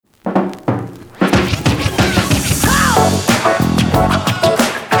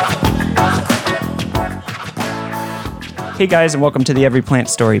Hey guys, and welcome to the Every Plant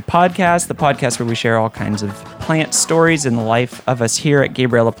Story podcast, the podcast where we share all kinds of plant stories in the life of us here at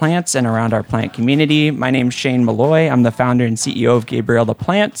Gabriella Plants and around our plant community. My name's Shane Malloy. I'm the founder and CEO of Gabriella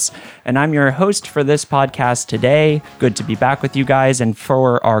Plants, and I'm your host for this podcast today. Good to be back with you guys. And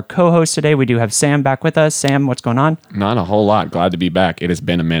for our co-host today, we do have Sam back with us. Sam, what's going on? Not a whole lot. Glad to be back. It has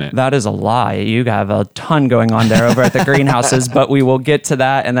been a minute. That is a lie. You have a ton going on there over at the greenhouses, but we will get to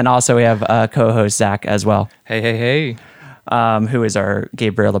that. And then also we have co-host Zach as well. Hey. Who is our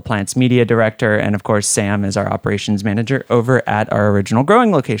Gabriella Plants media director. And of course, Sam is our operations manager over at our original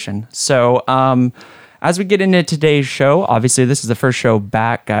growing location. So as we get into today's show, obviously this is the first show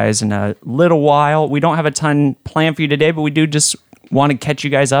back, guys, in a little while. We don't have a ton planned for you today, but we do just want to catch you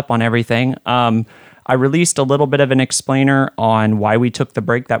guys up on everything. I released a little bit of an explainer on why we took the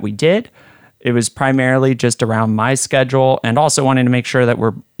break that we did. It was primarily just around my schedule and also wanting to make sure that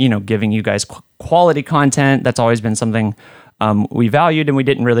we're, giving you guys quality content. That's always been something we valued, and we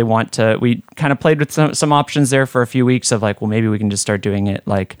didn't really want to. We kind of played with some options there for a few weeks of like, well, maybe we can just start doing it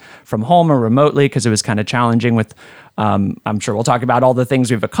like from home or remotely, because it was kind of challenging with, I'm sure we'll talk about all the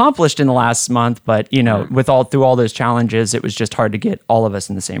things we've accomplished in the last month, but through all those challenges, it was just hard to get all of us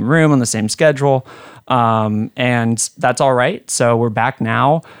in the same room on the same schedule. And that's all right. So we're back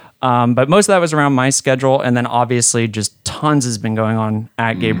now. But most of that was around my schedule. And then obviously just tons has been going on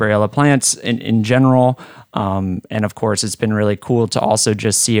at Gabriella Plants in general. And of course, it's been really cool to also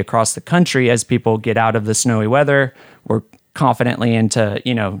just see across the country as people get out of the snowy weather. We're confidently into,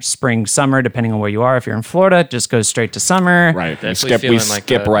 spring, summer, depending on where you are. If you're in Florida, just go straight to summer. Right. We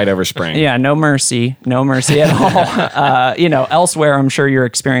skip right over spring. Yeah, no mercy at all. Elsewhere, I'm sure you're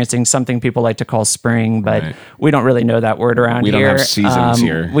experiencing something people like to call spring, but we don't really know that word around here. We don't have seasons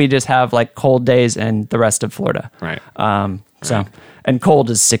here. We just have like cold days and the rest of Florida. Right. And cold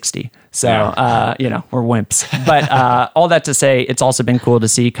is 60. So, we're wimps. But all that to say, it's also been cool to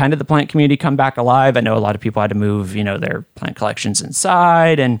see kind of the plant community come back alive. I know a lot of people had to move, their plant collections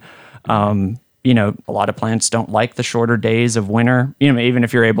inside. And, a lot of plants don't like the shorter days of winter, even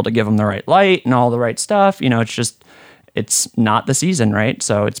if you're able to give them the right light and all the right stuff, it's not the season, right?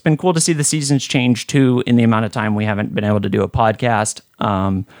 So it's been cool to see the seasons change too in the amount of time we haven't been able to do a podcast.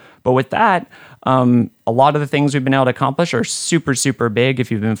 But with that, a lot of the things we've been able to accomplish are super, super big. If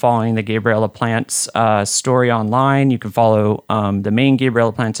you've been following the Gabriella Plants story online, you can follow the main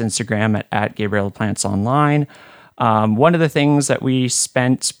Gabriella Plants Instagram at Gabriella Plants Online. One of the things that we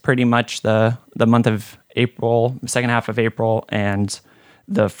spent pretty much the month of April, second half of April, and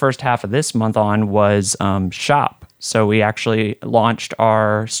the first half of this month on was shop. So we actually launched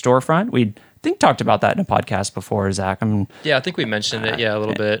our storefront. We talked about that in a podcast before, Zach. I think we mentioned it, a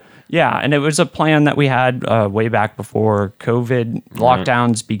little bit. Yeah, and it was a plan that we had way back before COVID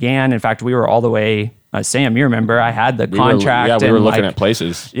lockdowns began. In fact, we were all the way, Sam, you remember, I had the contract. We were looking at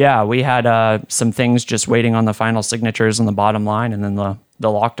places. Yeah, we had some things just waiting on the final signatures on the bottom line, and then the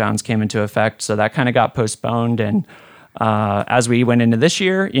lockdowns came into effect. So that kind of got postponed. And as we went into this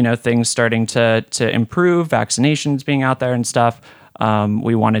year, things starting to improve, vaccinations being out there and stuff,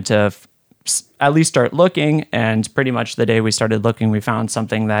 we wanted to at least start looking, and pretty much the day we started looking, we found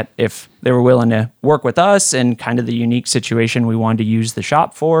something that if they were willing to work with us and kind of the unique situation we wanted to use the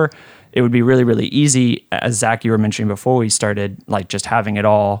shop for, it would be really, really easy. As Zach, you were mentioning before we started, like just having it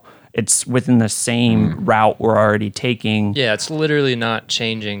all, it's within the same route we're already taking. Yeah, it's literally not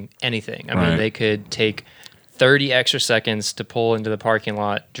changing anything. I mean, they could take 30 extra seconds to pull into the parking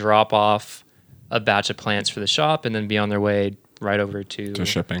lot, drop off a batch of plants for the shop, and then be on their way right over to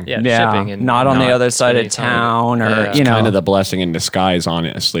shipping. Shipping, and not on the other side of town, or kind of the blessing in disguise,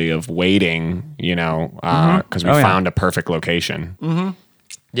 honestly, of waiting, because we found a perfect location. Mm-hmm.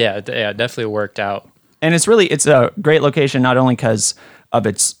 Yeah, definitely worked out. And it's a great location, not only because of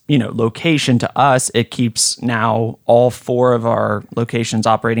its location to us. It keeps now all four of our locations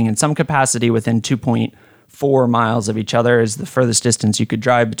operating in some capacity within 2.4 miles of each other is the furthest distance you could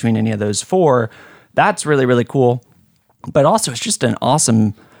drive between any of those four. That's really, really cool. But also, it's just an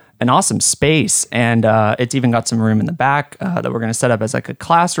awesome space, and it's even got some room in the back that we're going to set up as like a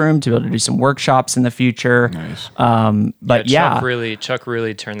classroom to be able to do some workshops in the future. Nice. Chuck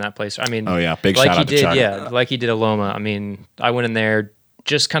really turned that place. I mean, big shout out to Chuck. Yeah, like he did at Loma. I mean, I went in there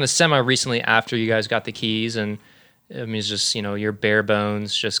just kind of semi-recently after you guys got the keys, and I mean, it's just your bare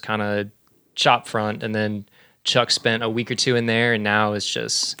bones, just kind of shop front, and then Chuck spent a week or two in there, and now it's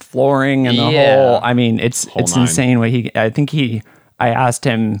just flooring and the whole. I mean, it's insane what I asked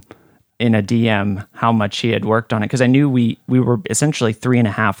him in a DM how much he had worked on it, because I knew we were essentially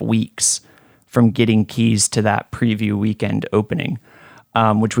 3.5 weeks from getting keys to that preview weekend opening.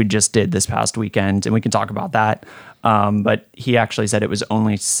 which we just did this past weekend, and we can talk about that. But he actually said it was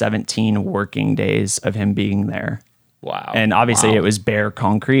only 17 working days of him being there. Wow. And obviously it was bare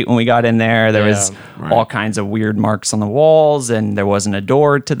concrete when we got in there. There was all kinds of weird marks on the walls, and there wasn't a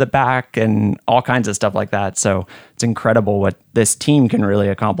door to the back and all kinds of stuff like that. So it's incredible what this team can really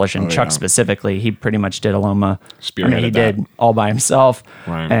accomplish. And Chuck specifically, he pretty much did Aloma. He did all by himself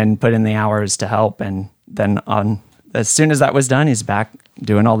and put in the hours to help. And then as soon as that was done, he's back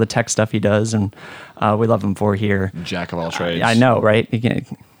doing all the tech stuff he does. And we love him for here. Jack of all trades. I know, right?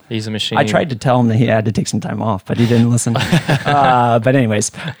 He's a machine. I tried to tell him that he had to take some time off, but he didn't listen. But anyways,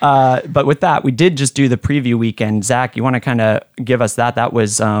 but with that, we did just do the preview weekend. Zach, you want to kind of give us that? That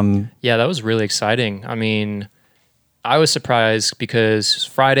was... Yeah, that was really exciting. I mean, I was surprised because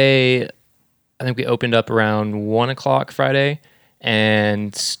Friday, I think we opened up around 1 o'clock Friday,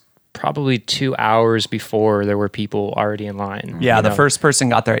 and probably 2 hours before there were people already in line. Yeah, the first person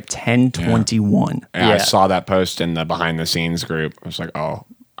got there at 10:21. Yeah. I saw that post in the behind the scenes group. I was like, oh...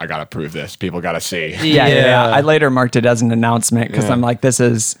 I gotta prove this. People gotta see. Yeah. I later marked it as an announcement because I'm like, this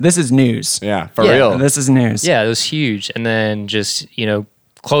is news. Yeah, for real. This is news. Yeah, it was huge. And then just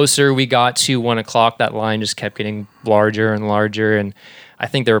closer we got to 1 o'clock, that line just kept getting larger and larger, and I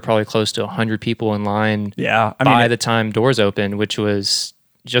think there were probably close to 100 people in line. Yeah, by the time doors opened, which was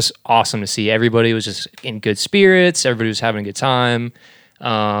just awesome to see. Everybody was just in good spirits. Everybody was having a good time.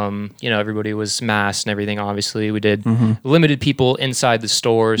 Everybody was masked and everything. Obviously, we did limited people inside the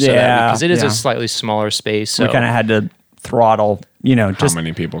store, so because it is a slightly smaller space. So we kind of had to throttle, how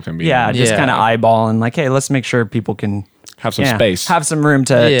many people can be. Yeah, just kind of eyeballing, like, hey, let's make sure people can have some space, have some room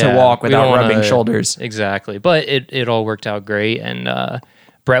to walk without rubbing shoulders. Exactly, but it all worked out great, and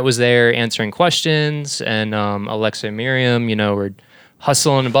Brett was there answering questions, and Alexa and Miriam, were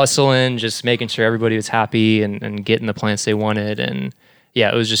hustling and bustling, just making sure everybody was happy and getting the plants they wanted. And yeah,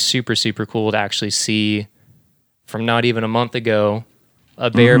 it was just super, super cool to actually see from not even a month ago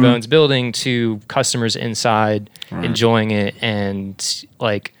a bare bones building to customers inside enjoying it, and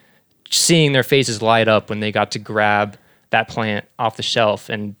like seeing their faces light up when they got to grab that plant off the shelf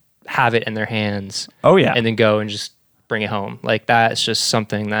and have it in their hands. Oh yeah. And then go and just bring it home. Like that's just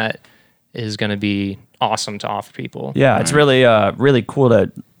something that is going to be awesome to offer people. Yeah, it's really really cool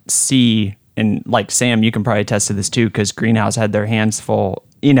to see. And like Sam, you can probably attest to this too, because Greenhouse had their hands full,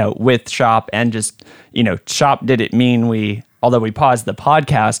 with Shop, and just, Shop didn't mean although we paused the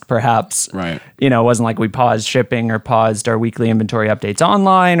podcast, perhaps, right. It wasn't like we paused shipping or paused our weekly inventory updates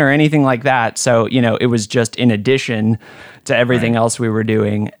online or anything like that. So, it was just in addition to everything else we were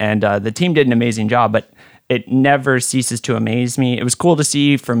doing. And the team did an amazing job, but it never ceases to amaze me. It was cool to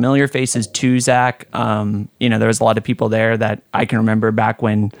see familiar faces too, Zach. There was a lot of people there that I can remember back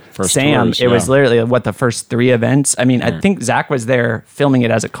when first Sam, tours, it was literally the first 3 events. I mean, I think Zach was there filming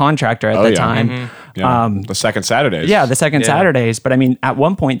it as a contractor at the time. Mm-hmm. Yeah. The second Saturdays. Yeah, the second Saturdays. But I mean, at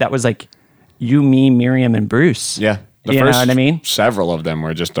one point that was like you, me, Miriam, and Bruce. Yeah. You know what I mean? Several of them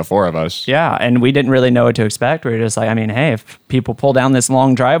were just the 4 of us. Yeah, and we didn't really know what to expect. We were just like, hey, if people pull down this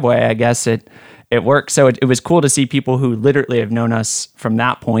long driveway, I guess it works. So it was cool to see people who literally have known us from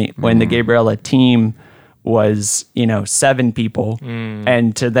that point when the Gabriella team was, 7 people,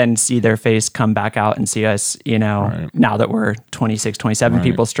 and to then see their face come back out and see us, now that we're 26, 27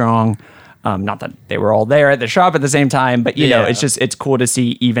 people strong. Not that they were all there at the shop at the same time, but it's cool to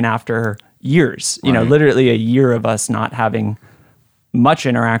see even after years, literally a year of us not having much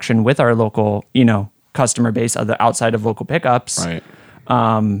interaction with our local, customer base outside of local pickups.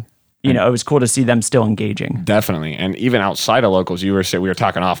 Right. It was cool to see them still engaging. Definitely. And even outside of locals, we were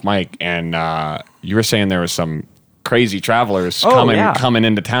talking off mic, and you were saying there was some crazy travelers coming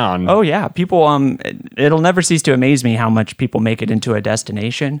into town. Oh yeah. People, it'll never cease to amaze me how much people make it into a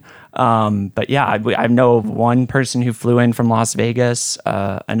destination. But yeah, I know of one person who flew in from Las Vegas,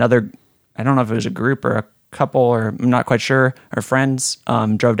 another, I don't know if it was a group or a couple, or I'm not quite sure, or friends,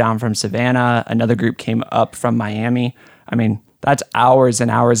 drove down from Savannah. Another group came up from Miami. I mean, that's hours and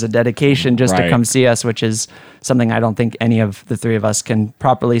hours of dedication just to come see us, which is something I don't think any of the 3 of us can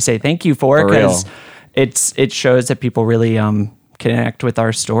properly say thank you for, because it shows that people really connect with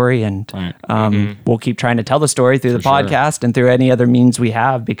our story, and we'll keep trying to tell the story through the podcast and through any other means we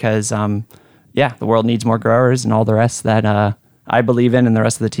have, because the world needs more growers and all the rest that I believe in and the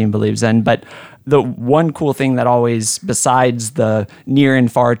rest of the team believes in. But the one cool thing that always, besides the near and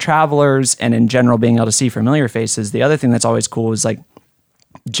far travelers and in general being able to see familiar faces, the other thing that's always cool is like,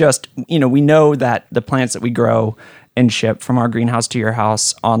 just, we know that the plants that we grow and ship from our greenhouse to your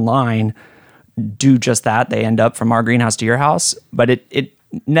house online do just that. They end up from our greenhouse to your house, but it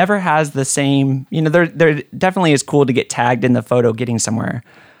never has the same, there definitely is cool to get tagged in the photo getting somewhere.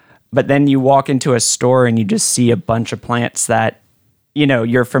 But then you walk into a store and you just see a bunch of plants that,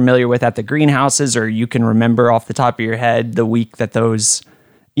 you're familiar with at the greenhouses, or you can remember off the top of your head the week that those,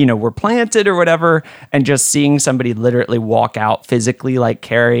 were planted or whatever. And just seeing somebody literally walk out physically, like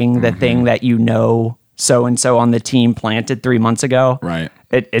carrying the thing that so-and-so on the team planted 3 months ago. Right.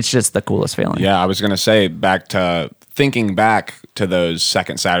 It's just the coolest feeling. Yeah, I was going to say, thinking back to those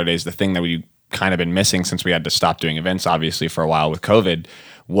second Saturdays, the thing that we kind of been missing since we had to stop doing events, obviously, for a while with COVID,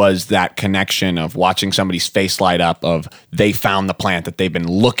 was that connection of watching somebody's face light up of they found the plant that they've been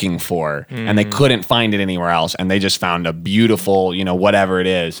looking for and they couldn't find it anywhere else. And they just found a beautiful, whatever it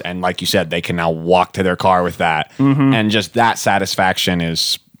is. And like you said, they can now walk to their car with that. And just that satisfaction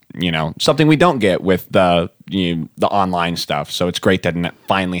is, something we don't get with the online stuff. So it's great to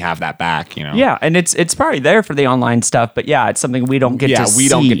finally have that back, Yeah, and it's probably there for the online stuff, but yeah, it's something we don't get to see. Yeah, we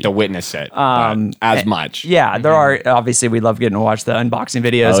don't get to witness it as much. Yeah, there are, obviously, we love getting to watch the unboxing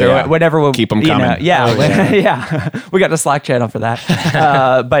videos or whatever. We'll keep them coming. Yeah, we got a Slack channel for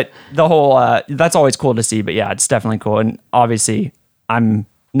that. But the whole, that's always cool to see, but yeah, it's definitely cool. And obviously, I'm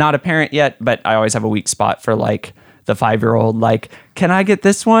not a parent yet, but I always have a weak spot for like, the 5-year-old, like, can I get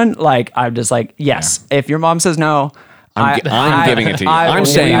this one? Like, I'm just like, yes. Yeah. If your mom says no, I'm giving it to you. I'm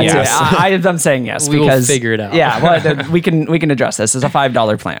saying yes. I'm saying yes. We will figure it out. Yeah, well, we can address this. It's a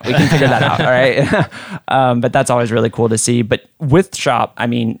 $5 plant. We can figure that out. All right. But that's always really cool to see. But with Shop, I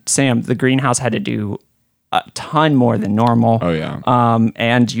mean, Sam, the greenhouse had to do a ton more than normal. Oh yeah.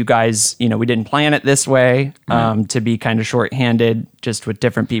 And you guys, we didn't plan it this way, to be kind of shorthanded just with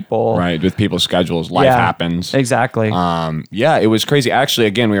different people. Right. With people's schedules, life happens. Exactly. Yeah, it was crazy. Actually,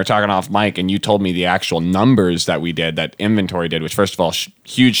 again, we were talking off mic and you told me the actual numbers that we did, that inventory did, which first of all,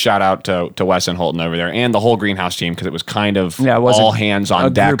 huge shout out to Wes and Holton over there and the whole greenhouse team, because it was kind of all hands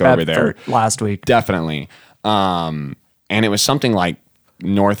on deck over there last week. Definitely. And it was something like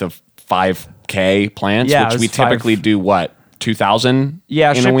north of 5K plants, which we typically do 2,000?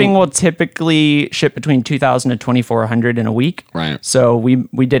 Yeah, shipping will typically ship between 2,000 to 2,400 in a week. Right. So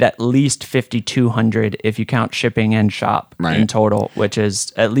we did at least 5,200 if you count shipping and shop in total, which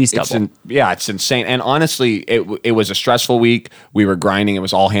is at least double. It's insane. And honestly, it was a stressful week. We were grinding. It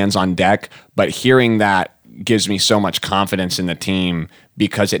was all hands on deck. But hearing that gives me so much confidence in the team,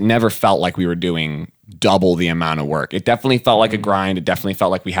 because it never felt like we were doing double the amount of work. It definitely felt like a grind. It definitely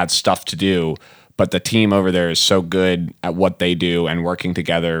felt like we had stuff to do. But the team over there is so good at what they do and working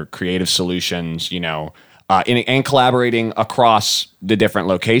together, creative solutions, and collaborating across the different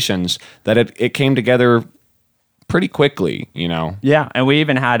locations, that it came together pretty quickly, Yeah, and we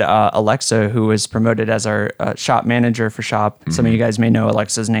even had Alexa, who was promoted as our shop manager for Shop. Some of you guys may know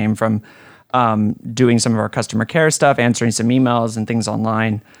Alexa's name from doing some of our customer care stuff, answering some emails and things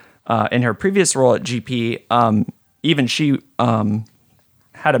online. In her previous role at GP, even she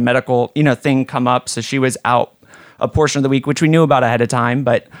had a medical thing come up, so she was out a portion of the week, which we knew about ahead of time.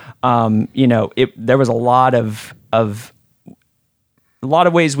 But there was a lot of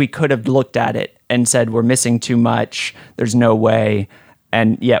ways we could have looked at it and said we're missing too much. There's no way,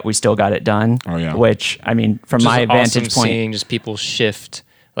 and yet we still got it done. Oh yeah. Which, I mean, from my vantage point, seeing just people shift,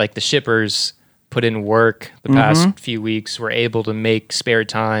 like the shippers put in work the past few weeks, were able to make spare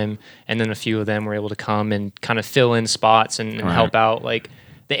time, and then a few of them were able to come and kind of fill in spots and help out like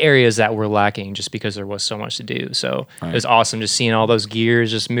the areas that were lacking, just because there was so much to do. So it was awesome just seeing all those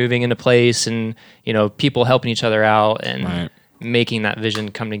gears just moving into place, and people helping each other out and making that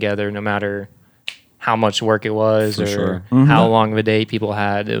vision come together, no matter how much work it was how long of a day people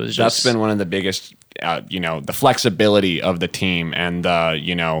had. It was just, that's been one of the biggest, the flexibility of the team, and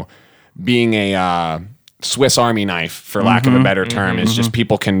being a Swiss Army knife, for lack of a better term, is just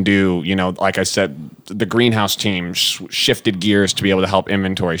people can do, like I said, the greenhouse team shifted gears to be able to help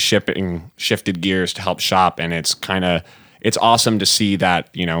inventory, shipping shifted gears to help shop. And it's awesome to see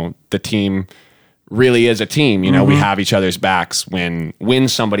that, the team really is a team. We have each other's backs when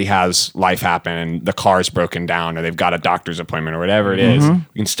somebody has life happen and the car's broken down or they've got a doctor's appointment or whatever it is,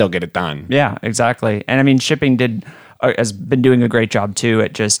 we can still get it done. Yeah, exactly. And I mean, shipping has been doing a great job too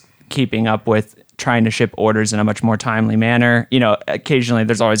at just keeping up with trying to ship orders in a much more timely manner. Occasionally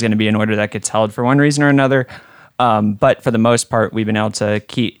there's always going to be an order that gets held for one reason or another. But for the most part, we've been able to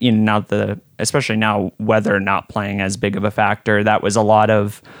keep, especially now weather not playing as big of a factor. That was a lot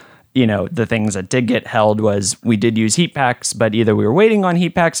of, the things that did get held was we did use heat packs, but either we were waiting on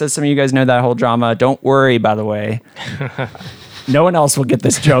heat packs, as some of you guys know that whole drama. Don't worry, by the way. No one else will get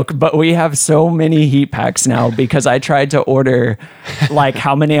this joke, but we have so many heat packs now because I tried to order like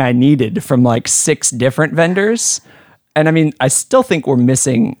how many I needed from like 6 different vendors. And I mean, I still think we're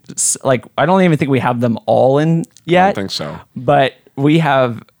missing, like, I don't even think we have them all in yet. I don't think so. But we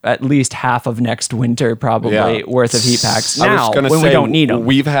have at least half of next winter probably worth of heat packs now when we don't need them.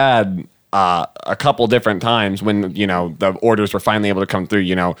 We've had a couple different times when, the orders were finally able to come through,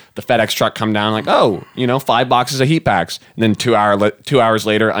 the FedEx truck come down like, 5 boxes of heat packs. And then 2 hours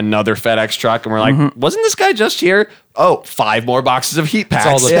later, another FedEx truck. And we're like, wasn't this guy just here? 5 more boxes of heat packs.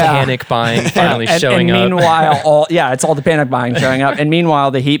 It's all the panic buying finally showing up. Meanwhile, it's all the panic buying showing up. And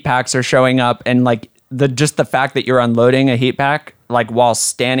meanwhile, the heat packs are showing up, and like just the fact that you're unloading a heat pack, like while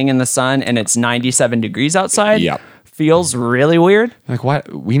standing in the sun and it's 97 degrees outside. Yep. Feels really weird. Like,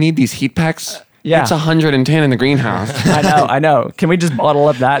 what? We need these heat packs? Yeah. It's 110 in the greenhouse. I know. Can we just bottle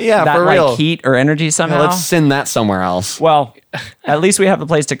up that for real. like heat or energy somehow? Let's send that somewhere else. Well, at least we have a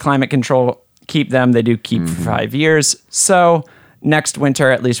place to climate control, keep them. They do keep for 5 years. So next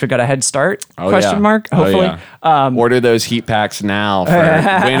winter, at least we got a head start? Question mark, hopefully. Order those heat packs now for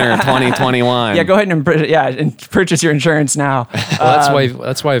winter 2021. Yeah, go ahead and purchase your insurance now.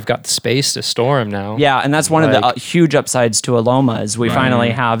 That's why we've got the space to store them now. Yeah, and that's one of the huge upsides to Aloma is we finally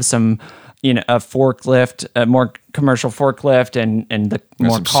have some, a forklift, a more commercial forklift, and the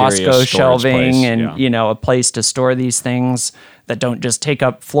more Costco shelving, and a place to store these things that don't just take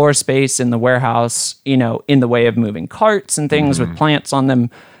up floor space in the warehouse, in the way of moving carts and things with plants on them,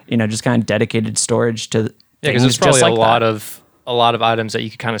 just kind of dedicated storage to things. Yeah, because there's probably a lot of items that you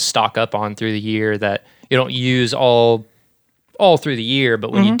could kind of stock up on through the year that you don't use all through the year,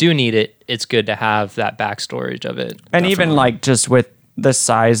 but when you do need it, it's good to have that back storage of it. And even like just with the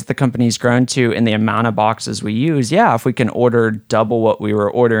size the company's grown to and the amount of boxes we use, if we can order double what we were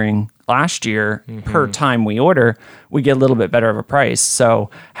ordering last year per time we order, we get a little bit better of a price. So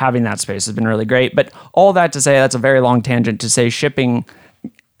having that space has been really great. But all that to say, that's a very long tangent to say shipping,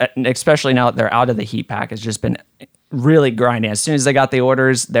 especially now that they're out of the heat pack, has just been really grinding. As soon as they got the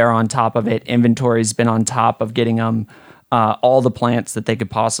orders, they're on top of it. Inventory's been on top of getting them all the plants that they could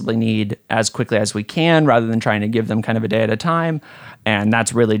possibly need as quickly as we can, rather than trying to give them kind of a day at a time. And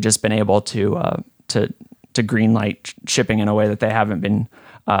that's really just been able to green light shipping in a way that they haven't been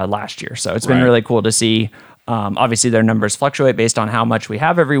last year. So it's been really cool to see. Obviously, their numbers fluctuate based on how much we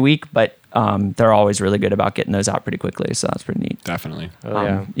have every week, but they're always really good about getting those out pretty quickly. So that's pretty neat. Definitely.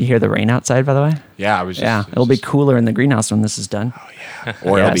 You hear the rain outside, by the way? Yeah, it'll be cooler in the greenhouse when this is done. Oh yeah,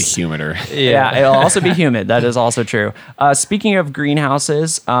 or it'll be humider. Yeah, it'll also be humid. That is also true. Speaking of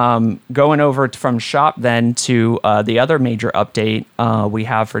greenhouses, going over from shop then to the other major update we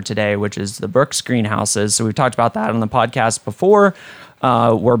have for today, which is the Brooks greenhouses. So we've talked about that on the podcast before.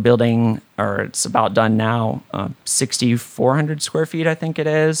 We're building, or it's about done now, 6,400 square feet, I think it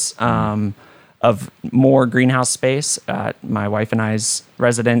is, of more greenhouse space at my wife and I's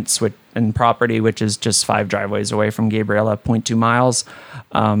residence and property, which is just 5 driveways away from Gabriela, 0.2 miles.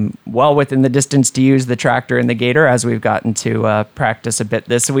 Well within the distance to use the tractor and the gator, as we've gotten to practice a bit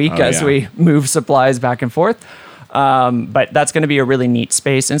this week as we move supplies back and forth. But that's going to be a really neat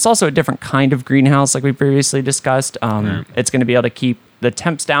space. And it's also a different kind of greenhouse, like we previously discussed. It's going to be able to keep the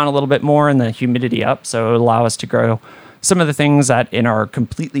temps down a little bit more and the humidity up. So it'll allow us to grow some of the things that in our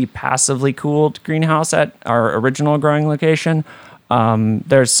completely passively cooled greenhouse at our original growing location.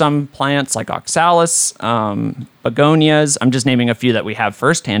 There's some plants like oxalis, begonias. I'm just naming a few that we have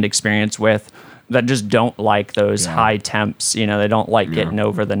firsthand experience with that just don't like those high temps. They don't like getting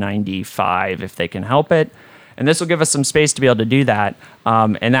over the 95 if they can help it. And this will give us some space to be able to do that.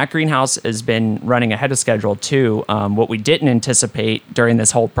 And that greenhouse has been running ahead of schedule too. What we didn't anticipate during this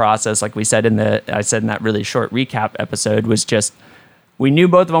whole process, like I said in that really short recap episode, was just we knew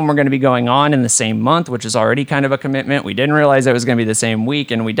both of them were going to be going on in the same month, which is already kind of a commitment. We didn't realize it was going to be the same week,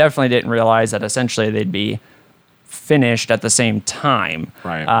 and we definitely didn't realize that essentially they'd be finished at the same time,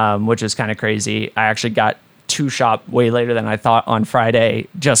 right? Which is kind of crazy. I actually got to shop way later than I thought on Friday,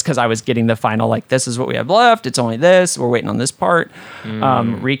 just because I was getting the final, this is what we have left. It's only this. We're waiting on this part.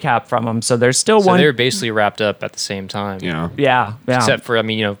 Recap from them. So there's still one. So they're basically wrapped up at the same time. Yeah. Except for,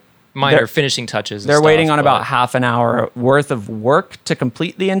 minor finishing touches. They're waiting on about half an hour worth of work to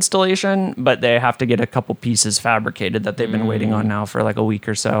complete the installation, but they have to get a couple pieces fabricated that they've been waiting on now for a week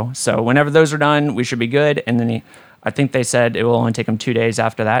or so. So whenever those are done, we should be good. And then I think they said it will only take them 2 days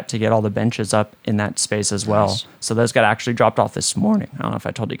after that to get all the benches up in that space as well. Nice. So those got actually dropped off this morning. I don't know if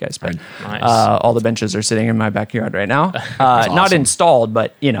I told you guys, but all the benches are sitting in my backyard right now. Awesome. Not installed,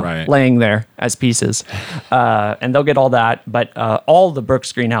 but laying there as pieces. And they'll get all that. But all the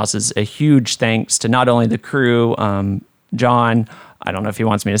Brooks greenhouses, a huge thanks to not only the crew, John. I don't know if he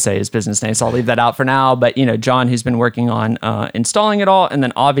wants me to say his business name, so I'll leave that out for now. But, John, who's been working on installing it all. And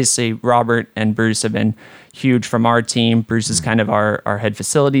then obviously Robert and Bruce have been huge from our team. Bruce is kind of our head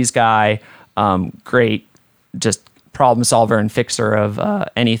facilities guy. Great, just problem solver and fixer of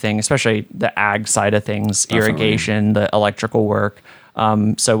anything, especially the ag side of things, irrigation, the electrical work.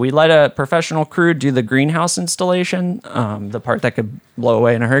 So we let a professional crew do the greenhouse installation, the part that could blow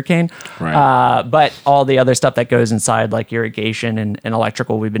away in a hurricane. Right. But all the other stuff that goes inside, like irrigation and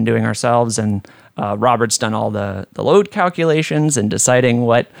electrical, we've been doing ourselves. And Robert's done all the load calculations and deciding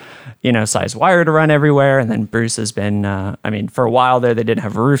what, size wire to run everywhere. And then Bruce has been, for a while there, they didn't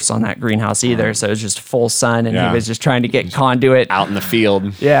have roofs on that greenhouse either. So it was just full sun, and he was just trying to get conduit out in the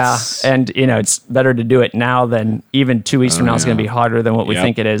field. Yeah. And, it's better to do it now than even 2 weeks from now. It's going to be hotter than what we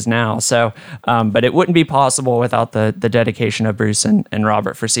think it is now. So, but it wouldn't be possible without the dedication of Bruce and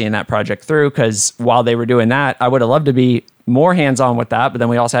Robert for seeing that project through. Because while they were doing that, I would have loved to be more hands-on with that, but then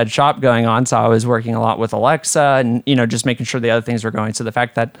we also had shop going on, so I was working a lot with Alexa and just making sure the other things were going. So the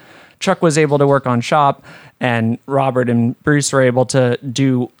fact that Chuck was able to work on shop and Robert and Bruce were able to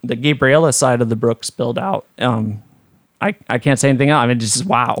do the Gabriella side of the Brooks build out, I can't say anything else. Just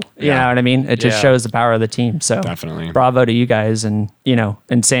wow. You know what I mean? It just shows the power of the team. So definitely bravo to you guys and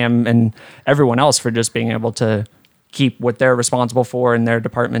and Sam and everyone else for just being able to keep what they're responsible for and their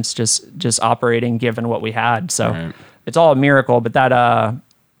departments just operating given what we had. So it's all a miracle, but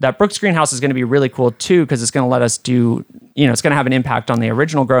that Brooks greenhouse is going to be really cool too, because it's going to let us do, it's going to have an impact on the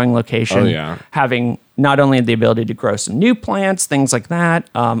original growing location, having not only the ability to grow some new plants, things like that.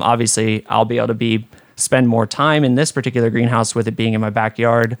 Obviously, I'll be able to spend more time in this particular greenhouse with it being in my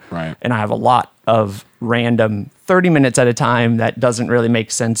backyard. Right. And I have a lot of random 30 minutes at a time that doesn't really make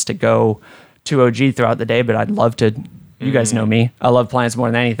sense to go to OG throughout the day, but I'd love to. You guys know me. I love plants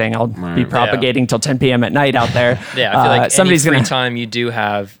more than anything. I'll be propagating till 10 p.m. at night out there. I feel like somebody's any free gonna time you do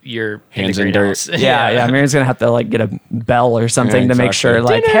have your hands in dirt. Yeah. Miriam's gonna have to get a bell or something to make sure,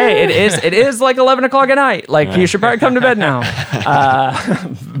 hey, it is 11 o'clock at night. You should probably come to bed now.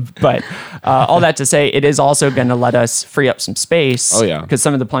 But all that to say, it is also going to let us free up some space. Oh yeah, because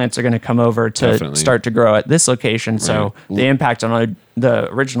some of the plants are going to come over to start to grow at this location. So the impact on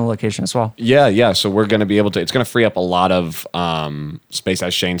the original location as well. Yeah. So we're going to be able to, it's going to free up a lot of space.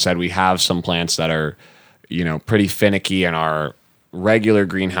 As Shane said, we have some plants that are, pretty finicky in our regular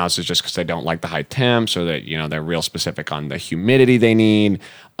greenhouses just because they don't like the high temps, or that, they're real specific on the humidity they need.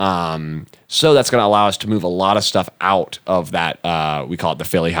 So that's going to allow us to move a lot of stuff out of that. We call it the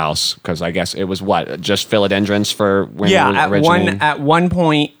Philly house, because I guess it was just philodendrons for when at one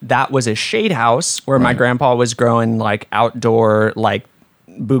point that was a shade house where my grandpa was growing outdoor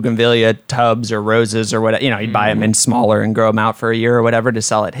bougainvillea tubs or roses or whatever. He'd buy them in smaller and grow them out for a year or whatever to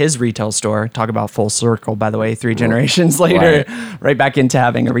sell at his retail store. Talk about full circle, by the way, 3 generations later, right back into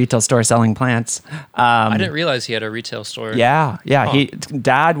having a retail store selling plants. I didn't realize he had a retail store. Yeah.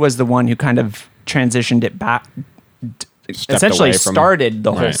 Dad was the one who kind of transitioned it back, essentially started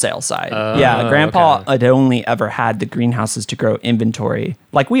the wholesale side. Grandpa had only ever had the greenhouses to grow inventory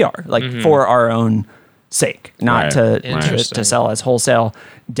like we are, for our own sake, not to sell as wholesale.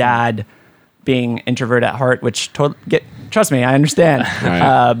 Dad, being introvert at heart, which trust me, I understand,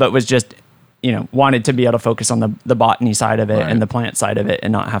 but was just wanted to be able to focus on the botany side of it and the plant side of it,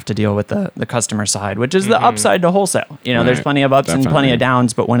 and not have to deal with the customer side, which is the upside to wholesale. There's plenty of ups and plenty of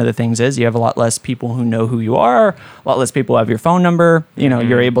downs, but one of the things is you have a lot less people who know who you are, a lot less people have your phone number.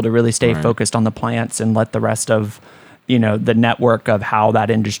 You're able to really stay focused on the plants and let the rest of the network of how that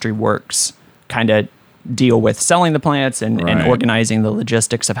industry works kind of deal with selling the plants and organizing the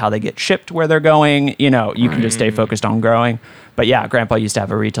logistics of how they get shipped where they're going. You can just stay focused on growing. But yeah, Grandpa used to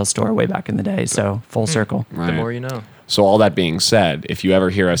have a retail store way back in the day, so full circle. The more you know. So all that being said, if you ever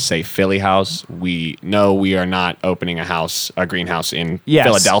hear us say Philly house, we know we are not opening a greenhouse in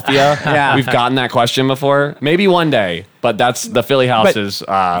Philadelphia. We've gotten that question before. Maybe one day, but that's the Philly house is...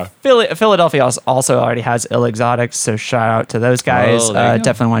 Philadelphia also already has Ill Exotics, so shout out to those guys.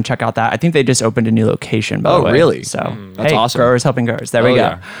 Definitely want to check out that. I think they just opened a new location, by the way. Oh, really? So, that's awesome. Growers helping growers. There we go.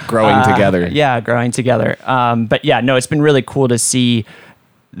 Yeah. Growing together. Yeah, growing together. But yeah, no, it's been really cool to see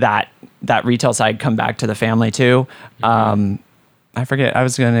that retail side come back to the family too. I forget. I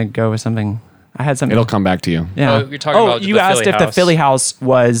was going to go with something. I had something. It'll come back to you. Yeah. Oh, you're talking about you asked if the Philly house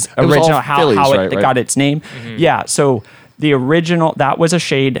was original, how it got its name. Mm-hmm. Yeah. So the original, that was a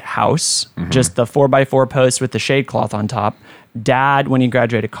shade house, just the 4x4 post with the shade cloth on top. Dad, when he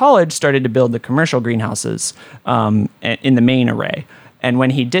graduated college, started to build the commercial greenhouses in the main array. And when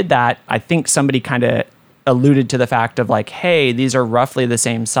he did that, I think somebody kind of alluded to the fact of like, hey, these are roughly the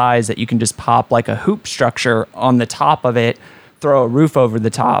same size that you can just pop like a hoop structure on the top of it, throw a roof over the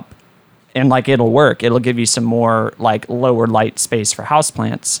top, and like it'll work. It'll give you some more like lower light space for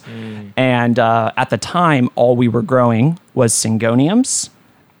houseplants. And at the time, all we were growing was Syngoniums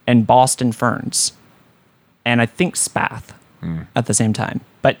and Boston ferns, and I think Spath at the same time.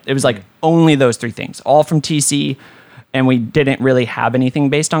 But it was like only those three things, all from TC, and we didn't really have anything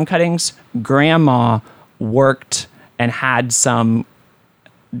based on cuttings. Grandma worked and had some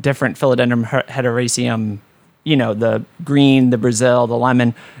different Philodendron heteroraceum, you know, the green, the Brazil, the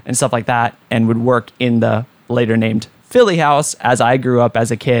lemon, and stuff like that, and would work in the later named Philly house. As I grew up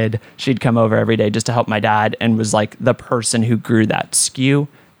as a kid, she'd come over every day just to help my dad, and was like the person who grew that skew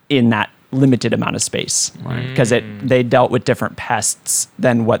in that limited amount of space, because they dealt with different pests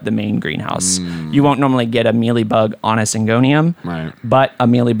than what the main greenhouse. You won't normally get a mealybug on a Syngonium, but a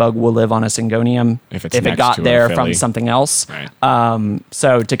mealybug will live on a Syngonium if it got there from something else.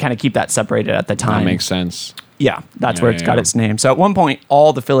 So to kind of keep that separated at the time. That makes sense. Yeah, that's where it's got its name. So at one point,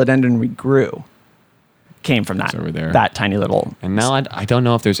 all the philodendron we grew came from that over there. That tiny little. And now I don't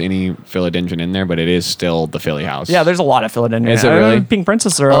know if there's any philodendron in there, but it is still the Philly house. Yeah, there's a lot of philodendron. Is it really? Pink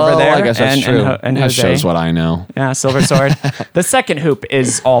Princess are over there. I guess that's true. And that Jose. shows what I know. Yeah, Silver Sword. The second hoop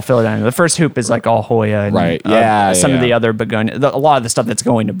is all philodendron. The first hoop is like all Hoya and some of the other begonia. A lot of the stuff that's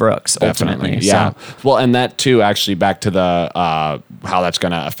going to Brooks ultimately. Yeah. So. Well, and that too, actually, back to the how that's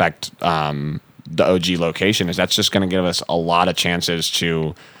going to affect the OG location, is that's just going to give us a lot of chances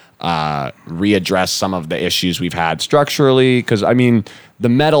to readdress some of the issues we've had structurally. Because I mean, the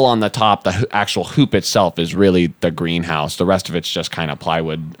metal on the top, the actual hoop itself, is really the greenhouse. The rest of it's just kind of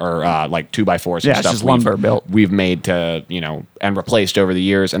plywood or like 2x4s and stuff. It's just lumber built. We've made to, you know, and replaced over the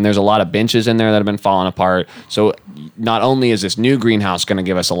years. And there's a lot of benches in there that have been falling apart. So not only is this new greenhouse going to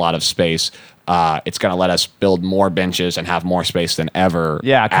give us a lot of space, it's going to let us build more benches and have more space than ever.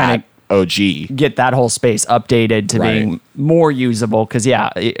 Yeah, kind of OG. Get that whole space updated to being more usable, because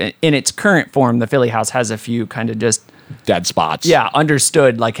in its current form, the Philly house has a few kind of just dead spots. Yeah,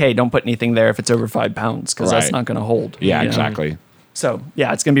 understood. Like, hey, don't put anything there if it's over 5 pounds, because that's not going to hold. Yeah, exactly. So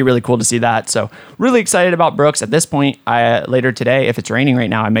yeah, it's going to be really cool to see that. So really excited about Brooks. At this point, later today, if it's raining right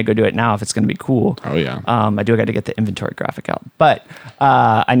now, I may go do it now if it's going to be cool. Oh yeah. I do got to get the inventory graphic out, but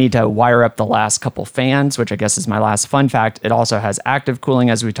I need to wire up the last couple fans, which I guess is my last fun fact. It also has active cooling,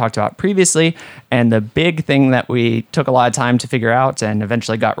 as we talked about previously. And the big thing that we took a lot of time to figure out and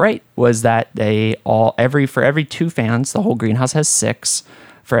eventually got right was that for every 2 fans, the whole greenhouse has 6.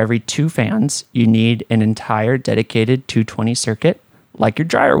 For every 2 fans, you need an entire dedicated 220 circuit like your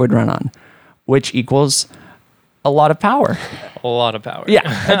dryer would run on, which equals a lot of power. A lot of power. Yeah,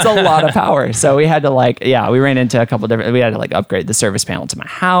 that's a lot of power. So we had to we ran into a couple different, we had to upgrade the service panel to my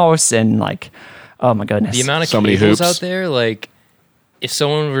house, and oh my goodness. The amount of cables out there, if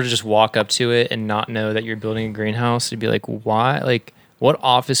someone were to just walk up to it and not know that you're building a greenhouse, it'd be like, why? What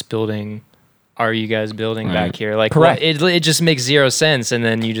office building are you guys building back here? Correct. It just makes zero sense. And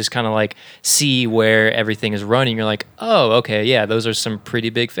then you just kind of see where everything is running. You're like, oh, okay, yeah, those are some pretty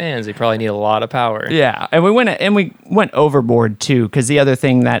big fans. They probably need a lot of power. Yeah, and we went overboard too, because the other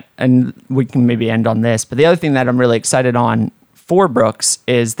thing and we can maybe end on this, but the other thing that I'm really excited on for Brooks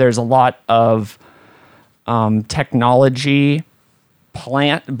is there's a lot of technology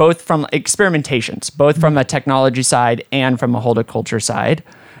both from experimentations, both from a technology side and from a horticulture side,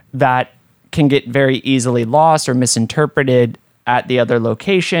 that can get very easily lost or misinterpreted at the other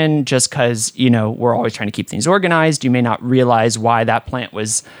location, just because, we're always trying to keep things organized. You may not realize why that plant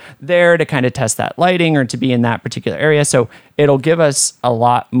was there to kind of test that lighting or to be in that particular area. So it'll give us a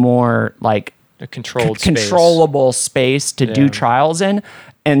lot more a controllable space to do trials in.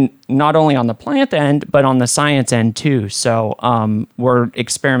 And not only on the plant end, but on the science end too. So a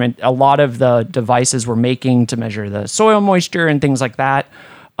lot of the devices we're making to measure the soil moisture and things like that.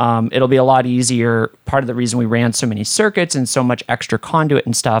 It'll be a lot easier. Part of the reason we ran so many circuits and so much extra conduit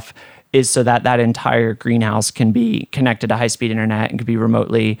and stuff is so that entire greenhouse can be connected to high-speed internet and can be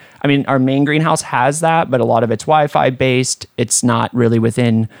remotely. I mean, our main greenhouse has that, but a lot of it's Wi-Fi based. It's not really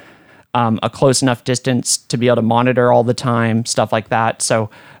within a close enough distance to be able to monitor all the time, stuff like that. So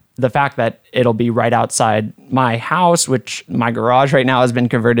the fact that it'll be right outside my house, which my garage right now has been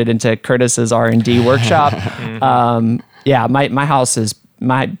converted into Curtis's R&D workshop. My house is.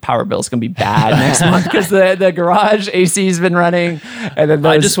 My power bill is going to be bad next month because the garage AC has been running. And then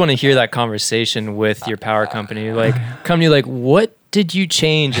I just want to hear that conversation with your power company. Come to you what did you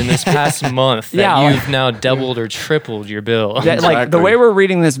change in this past month that you've now doubled or tripled your bill? Like the way we're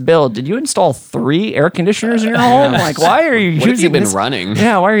reading this bill, did you install 3 air conditioners in your home? Like, why are you What have using you been this? running?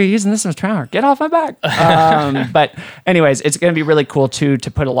 Yeah, why are you using this as a power? Get off my back. But anyways, it's going to be really cool too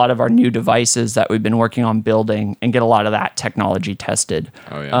to put a lot of our new devices that we've been working on building and get a lot of that technology tested.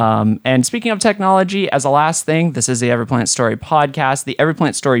 Oh, yeah. And speaking of technology, as a last thing, this is the Every Plant Story podcast. The Every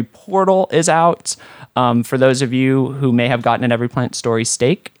Plant Story portal is out. For those of you who may have gotten an Every Plant Story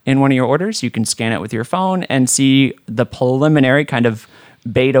steak in one of your orders, you can scan it with your phone and see the preliminary kind of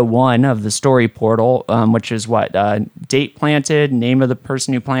beta 1 of the story portal, which is date planted, name of the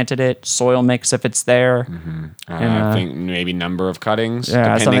person who planted it, soil mix if it's there. I think maybe number of cuttings,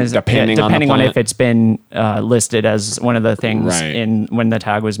 depending on the plant. on if it's been listed as one of the things Right. in when the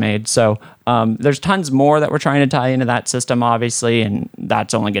tag was made. So there's tons more that we're trying to tie into that system, obviously, and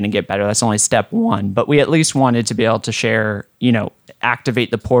that's only going to get better. That's only step 1. But we at least wanted to be able to share, activate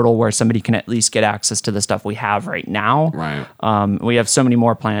the portal where somebody can at least get access to the stuff we have right now. Right. We have so many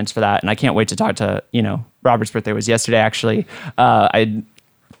more plans for that, and I can't wait to talk to, Robert's birthday was yesterday, actually. I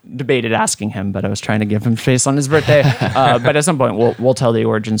debated asking him, but I was trying to give him space on his birthday. But at some point, we'll tell the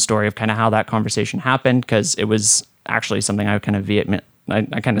origin story of kind of how that conversation happened, because it was actually something I kind of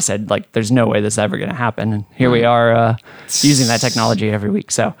I kind of said, like, there's no way this is ever going to happen. And here we are using that technology every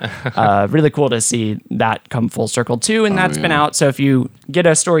week. So really cool to see that come full circle too. And that's been out. So if you get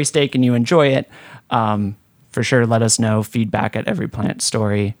a story steak and you enjoy it, for sure, let us know. Feedback at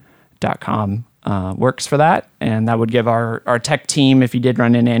everyplantstory.com works for that. And that would give our tech team, if you did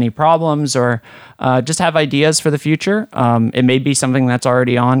run into any problems or just have ideas for the future. It may be something that's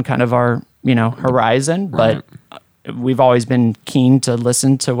already on kind of our, horizon, but we've always been keen to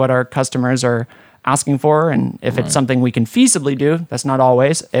listen to what our customers are asking for. And if it's something we can feasibly do, that's not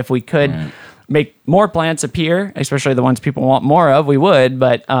always. If we could make more plants appear, especially the ones people want more of, we would.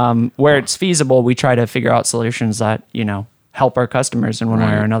 But where it's feasible, we try to figure out solutions that, help our customers in one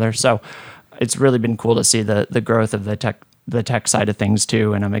way or another. So it's really been cool to see the growth of the tech side of things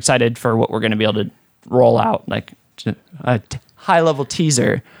too. And I'm excited for what we're going to be able to roll out, like a high level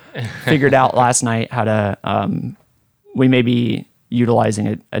teaser. Figured out last night how to, we may be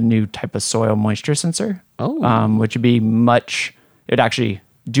utilizing a new type of soil moisture sensor, which would be it would actually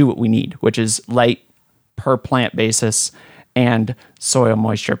do what we need, which is light per plant basis and soil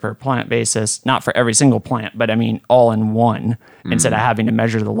moisture per plant basis, not for every single plant, but I mean all in one, instead of having to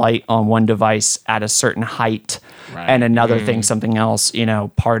measure the light on one device at a certain height and another thing, something else,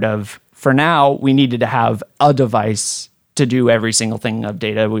 for now, we needed to have a device to do every single thing of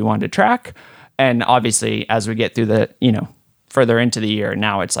data we wanted to track. And obviously, as we get through the, further into the year,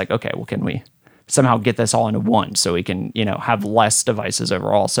 now it's like, okay, well, can we somehow get this all into one so we can, have less devices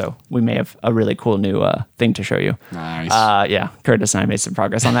overall? So we may have a really cool new thing to show you. Nice. Curtis and I made some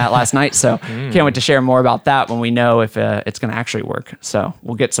progress on that last night. So can't wait to share more about that when we know if it's going to actually work. So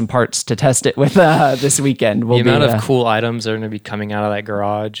we'll get some parts to test it with this weekend. The amount of cool items that are going to be coming out of that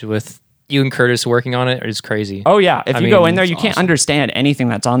garage with you and Curtis working on it is crazy. Oh yeah. If you go in there, you can't understand anything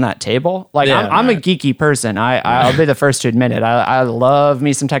that's on that table. Like I'm a geeky person. I'll be the first to admit it. I love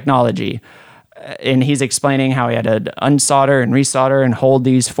me some technology. And he's explaining how he had to unsolder and resolder and hold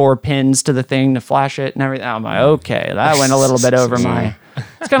these 4 pins to the thing to flash it and everything. I'm like, okay, that went a little bit over my...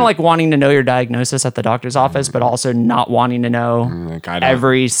 It's kind of like wanting to know your diagnosis at the doctor's office, but also not wanting to know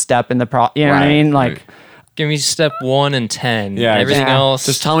every step in the you know what I mean? Like... Give me step 1 and 10. Yeah, everything else.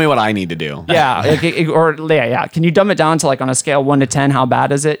 Just tell me what I need to do. Yeah, Can you dumb it down to like on a scale 1 to 10? How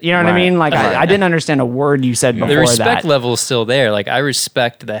bad is it? You know what I mean? Like I didn't understand a word you said before that. The respect level is still there. Like I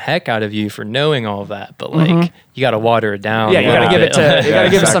respect the heck out of you for knowing all of that, but like you got to water it down. Yeah, you got to give it to. You got to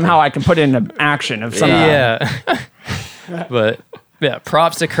give it somehow I can put it into action of some. Yeah. But yeah,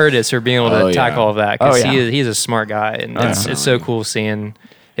 props to Curtis for being able to tackle all of that because he's a smart guy, and it's so cool seeing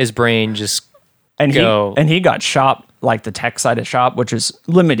his brain just. And he got Shop, like the tech side of Shop, which is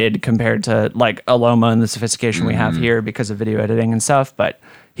limited compared to like Aloma and the sophistication we have here because of video editing and stuff. But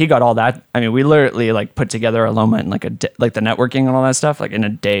he got all that. I mean, we literally like put together Aloma and like like the networking and all that stuff like in a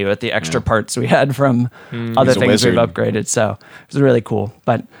day with the extra parts we had from other things we've upgraded. So it was really cool.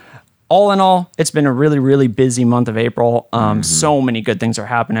 But all in all, it's been a really, really busy month of April. So many good things are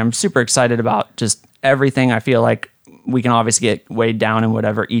happening. I'm super excited about just everything. I feel like we can obviously get weighed down in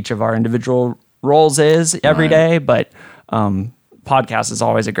whatever each of our individual roles is every day, but podcast is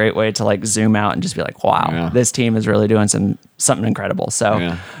always a great way to like zoom out and just be like, wow, this team is really doing some something incredible. So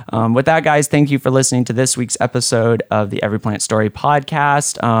Yeah. with that, guys, thank you for listening to this week's episode of the Every Plant Story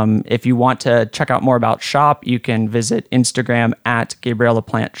podcast. If you want to check out more about Shop, you can visit Instagram at Gabriel the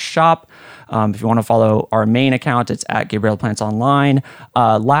Plant Shop. If you want to follow our main account, it's at Gabriel Plants Online.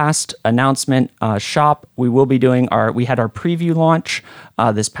 Last announcement, Shop, we will be doing we had our preview launch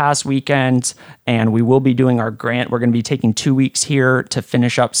this past weekend, and we will be doing our grant. We're going to be taking 2 weeks here to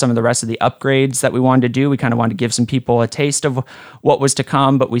finish up some of the rest of the upgrades that we wanted to do. We kind of wanted to give some people a taste of what was to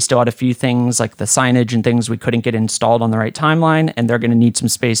come, but we still had a few things like the signage and things we couldn't get installed on the right timeline, and they're going to need some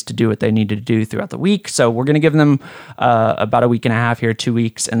space to do what they needed to do throughout the week. So we're going to give them about a week and a half here, 2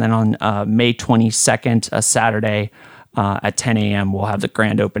 weeks, and then on May 22nd, a Saturday, at 10 a.m. we'll have the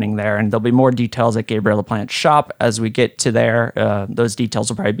grand opening there, and there'll be more details at Gabriel the Plant Shop as we get to there. Those details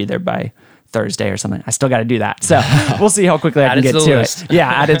will probably be there by Thursday or something. I still got to do that, so we'll see how quickly I can get to it. Yeah,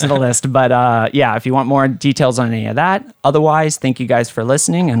 add it to the list. But yeah, if you want more details on any of that, otherwise, thank you guys for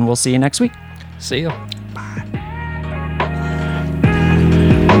listening, and we'll see you next week. See you. Bye.